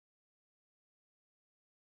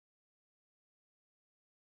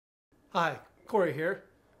Hi, Corey here.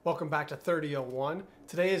 Welcome back to 3001.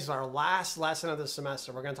 Today is our last lesson of the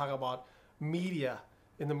semester. We're going to talk about media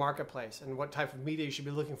in the marketplace and what type of media you should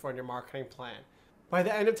be looking for in your marketing plan. By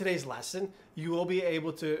the end of today's lesson, you will be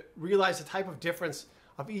able to realize the type of difference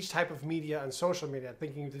of each type of media and social media,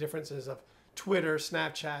 thinking of the differences of Twitter,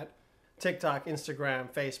 Snapchat, TikTok,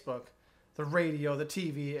 Instagram, Facebook, the radio, the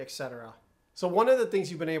TV, etc. So one of the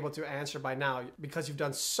things you've been able to answer by now, because you've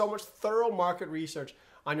done so much thorough market research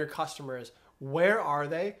on your customers, where are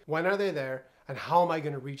they, when are they there, and how am I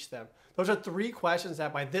going to reach them? Those are three questions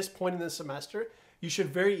that by this point in the semester, you should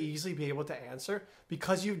very easily be able to answer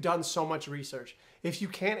because you've done so much research. If you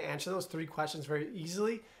can't answer those three questions very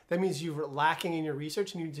easily, that means you're lacking in your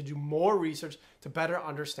research and you need to do more research to better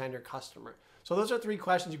understand your customer. So those are three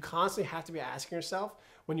questions you constantly have to be asking yourself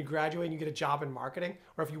when you graduate and you get a job in marketing,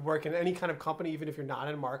 or if you work in any kind of company, even if you're not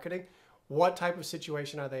in marketing. What type of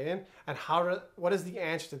situation are they in, and what is the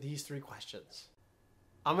answer to these three questions?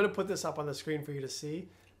 I'm going to put this up on the screen for you to see,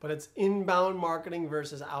 but it's inbound marketing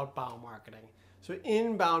versus outbound marketing. So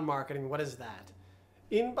inbound marketing, what is that?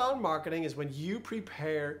 Inbound marketing is when you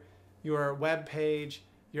prepare your web page,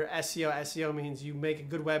 your SEO. SEO means you make a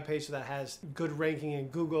good web page so that has good ranking in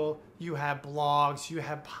Google. You have blogs, you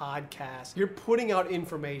have podcasts. You're putting out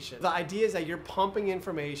information. The idea is that you're pumping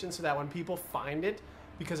information so that when people find it,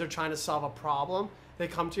 because they're trying to solve a problem, they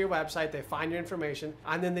come to your website, they find your information,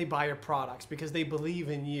 and then they buy your products because they believe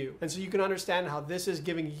in you. And so you can understand how this is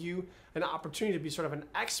giving you an opportunity to be sort of an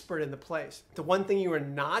expert in the place. The one thing you are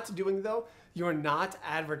not doing though, you are not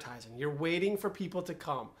advertising. You're waiting for people to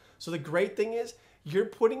come. So the great thing is you're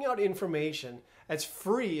putting out information as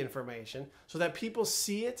free information so that people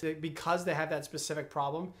see it because they have that specific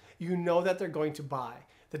problem. You know that they're going to buy.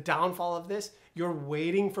 The downfall of this, you're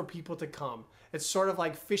waiting for people to come. It's sort of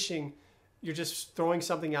like fishing. You're just throwing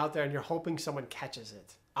something out there and you're hoping someone catches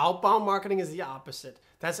it. Outbound marketing is the opposite.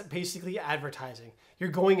 That's basically advertising.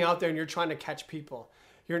 You're going out there and you're trying to catch people.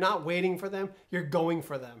 You're not waiting for them, you're going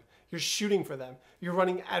for them. You're shooting for them. You're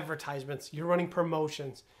running advertisements, you're running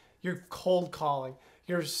promotions, you're cold calling,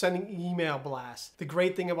 you're sending email blasts. The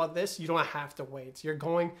great thing about this, you don't have to wait.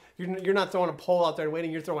 You're not throwing a pole out there and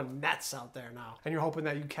waiting, you're throwing nets out there now, and you're hoping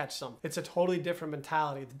that you catch some. It's a totally different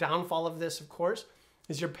mentality. The downfall of this, of course,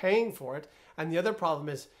 is you're paying for it, and the other problem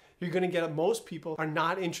is you're gonna get most people are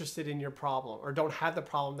not interested in your problem or don't have the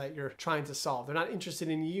problem that you're trying to solve. They're not interested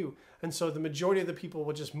in you, and so the majority of the people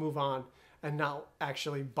will just move on and not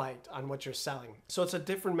actually bite on what you're selling. So it's a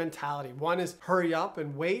different mentality. One is hurry up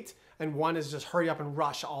and wait, and one is just hurry up and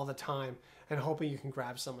rush all the time and hoping you can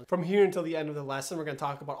grab someone. From here until the end of the lesson, we're gonna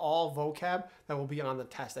talk about all vocab that will be on the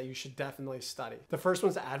test that you should definitely study. The first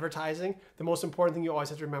one's advertising. The most important thing you always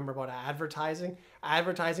have to remember about advertising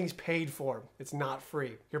is paid for. It's not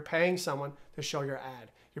free. You're paying someone to show your ad.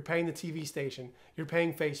 You're paying the TV station, you're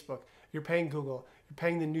paying Facebook, you're paying Google, you're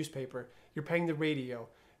paying the newspaper, you're paying the radio,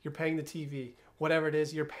 you're paying the TV, whatever it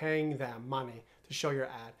is, you're paying them money to show your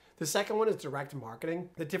ad. The second one is direct marketing.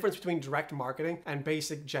 The difference between direct marketing and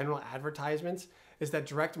basic general advertisements is that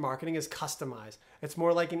direct marketing is customized. It's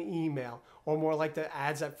more like an email or more like the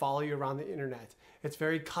ads that follow you around the internet. It's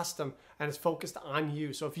very custom and it's focused on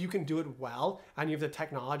you. So if you can do it well and you have the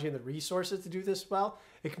technology and the resources to do this well,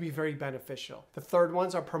 it can be very beneficial. The third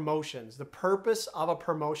ones are promotions. The purpose of a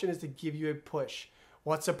promotion is to give you a push.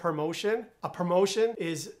 What's a promotion? A promotion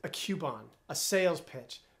is a coupon, a sales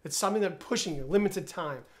pitch. It's something that's pushing you, limited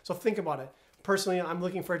time. So think about it. Personally, I'm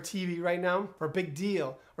looking for a TV right now for a big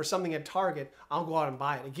deal or something at Target. I'll go out and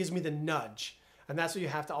buy it. It gives me the nudge. And that's what you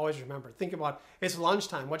have to always remember. Think about, it's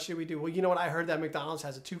lunchtime. What should we do? Well, you know what? I heard that McDonald's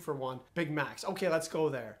has a 2-for-1 Big Macs. Okay, let's go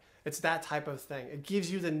there. It's that type of thing. It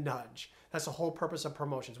gives you the nudge. That's the whole purpose of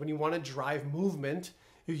promotions. When you want to drive movement,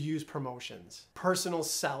 you use promotions. Personal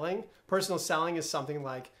selling. Personal selling is something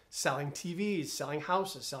like selling TVs, selling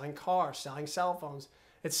houses, selling cars, selling cell phones.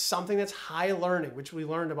 It's something that's high learning, which we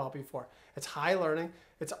learned about before. It's high learning,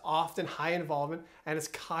 it's often high involvement, and it's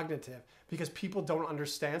cognitive because people don't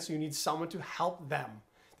understand, so you need someone to help them.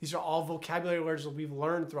 These are all vocabulary words that we've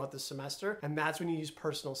learned throughout the semester, and that's when you use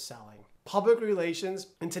personal selling. Public relations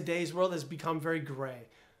in today's world has become very gray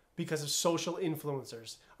because of social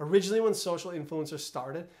influencers. Originally, when social influencers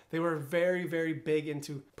started, they were very, very big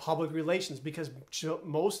into public relations because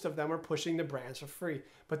most of them were pushing the brands for free.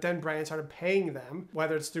 But then brands started paying them,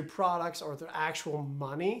 whether it's through products or through actual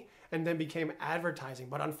money, and then became advertising.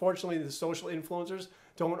 But unfortunately, the social influencers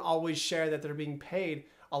don't always share that they're being paid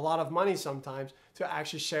a lot of money sometimes to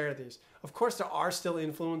actually share these. Of course, there are still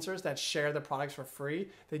influencers that share the products for free.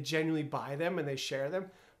 They genuinely buy them and they share them.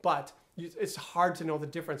 But It's hard to know the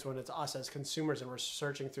difference when it's us as consumers and we're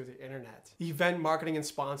searching through the internet. Event marketing and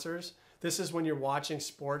sponsors. This is when you're watching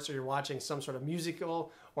sports or you're watching some sort of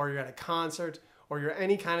musical or you're at a concert or you're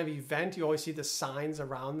any kind of event. You always see the signs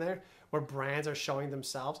around there where brands are showing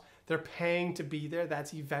themselves. They're paying to be there.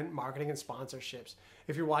 That's event marketing and sponsorships.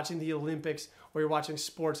 If you're watching the Olympics or you're watching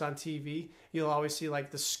sports on TV, you'll always see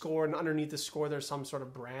like the score, and underneath the score there's some sort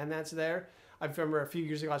of brand that's there. I remember a few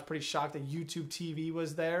years ago I was pretty shocked that YouTube TV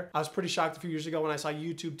was there. I was pretty shocked a few years ago when I saw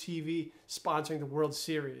YouTube TV sponsoring the World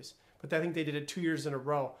Series. But I think they did it 2 years in a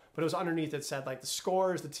row. But it was underneath, it said like the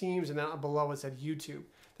scores, the teams, and then below it said YouTube.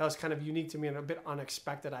 That was kind of unique to me and a bit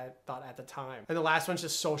unexpected, I thought, at the time. And the last one's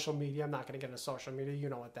just social media. I'm not going to get into social media. You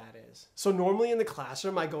know what that is. So normally in the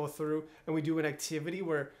classroom, I go through and we do an activity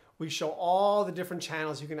where we show all the different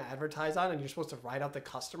channels you can advertise on, and you're supposed to write out the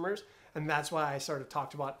customers. And that's why I sort of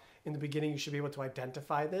talked about in the beginning, you should be able to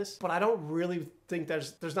identify this. But I don't really think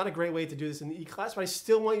there's not a great way to do this in the e-class, but I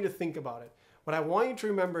still want you to think about it. What I want you to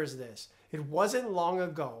remember is this. It wasn't long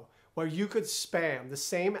ago where you could spam the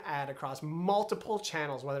same ad across multiple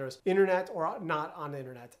channels, whether it's internet or not on the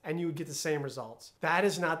internet, and you would get the same results. That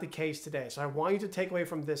is not the case today. So I want you to take away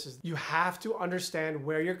from this is you have to understand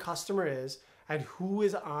where your customer is and who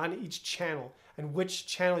is on each channel and which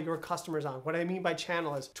channel your customer is on. What I mean by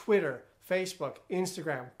channel is Twitter, Facebook,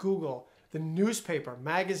 Instagram, Google, the newspaper,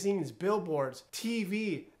 magazines, billboards,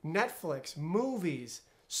 TV, Netflix, movies,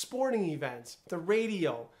 sporting events, the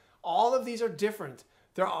radio. All of these are different.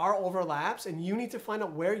 There are overlaps, and you need to find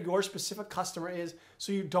out where your specific customer is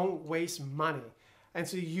so you don't waste money. And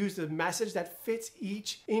so you use the message that fits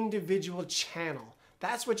each individual channel.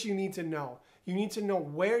 That's what you need to know. You need to know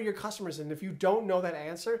where your customer is. And if you don't know that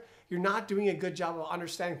answer, you're not doing a good job of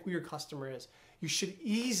understanding who your customer is. You should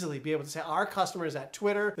easily be able to say, our customer is at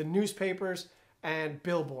Twitter, the newspapers, and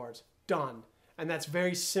billboards. Done. And that's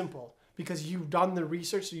very simple because you've done the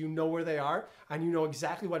research so you know where they are and you know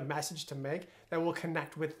exactly what message to make that will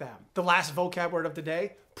connect with them. The last vocab word of the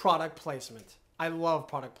day, product placement. I love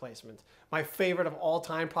product placement. My favorite of all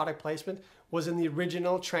time product placement was in the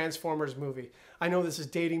original Transformers movie. I know this is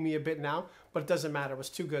dating me a bit now, but it doesn't matter. It was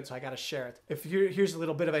too good, so I got to share it. Here's a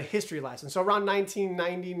little bit of a history lesson. So around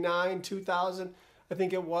 1999, 2000, I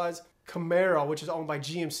think it was, Camaro, which is owned by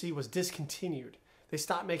GMC, was discontinued. They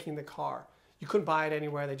stopped making the car. You couldn't buy it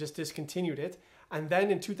anywhere. They just discontinued it. And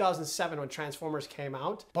then in 2007, when Transformers came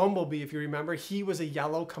out, Bumblebee, if you remember, he was a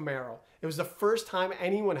yellow Camaro. It was the first time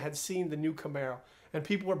anyone had seen the new Camaro, and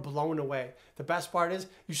people were blown away. The best part is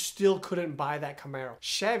you still couldn't buy that Camaro.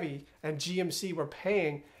 Chevy and GMC were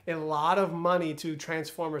paying a lot of money to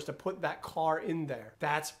Transformers to put that car in there.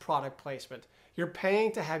 That's product placement. You're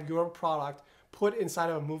paying to have your product put inside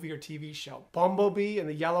of a movie or TV show. Bumblebee and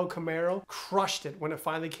the yellow Camaro crushed it when it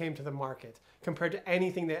finally came to the market compared to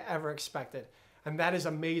anything they ever expected. And that is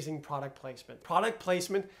amazing product placement. Product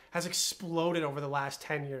placement has exploded over the last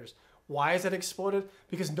 10 years. Why has it exploded?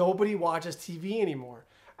 Because nobody watches TV anymore.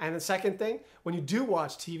 And the second thing, when you do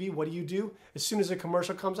watch TV, what do? As soon as a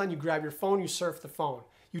commercial comes on, you grab your phone, you surf the phone.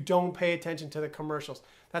 You don't pay attention to the commercials.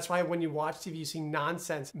 That's why when you watch TV, you see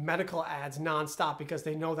nonsense medical ads nonstop because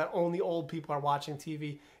they know that only old people are watching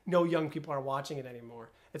TV. No young people are watching it anymore.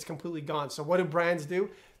 It's completely gone. So what do brands do?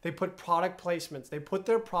 They put product placements. They put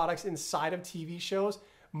their products inside of TV shows,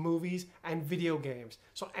 movies, and video games.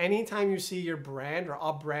 So anytime you see your brand or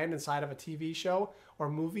a brand inside of a TV show or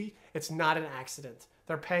movie, it's not an accident.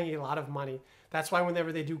 They're paying a lot of money. That's why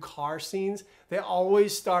whenever they do car scenes, they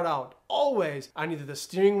always start out, always, on either the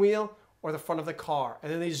steering wheel or the front of the car.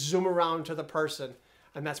 And then they zoom around to the person.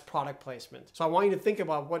 And that's product placement. So I want you to think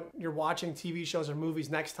about what you're watching TV shows or movies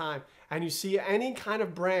next time, and you see any kind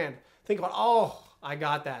of brand, think about, oh, I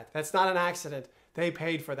got that. That's not an accident. They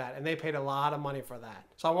paid for that, and they paid a lot of money for that.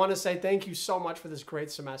 So I want to say thank you so much for this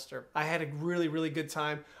great semester. I had a really, really good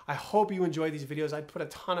time. I hope you enjoyed these videos. I put a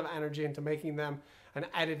ton of energy into making them and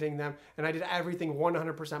editing them, and I did everything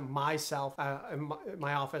 100% myself in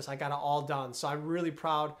my office. I got it all done. So I'm really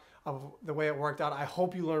proud of the way it worked out. I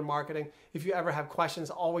hope you learned marketing. If you ever have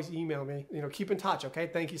questions, always email me. Keep in touch, okay?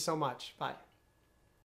 Thank you so much. Bye.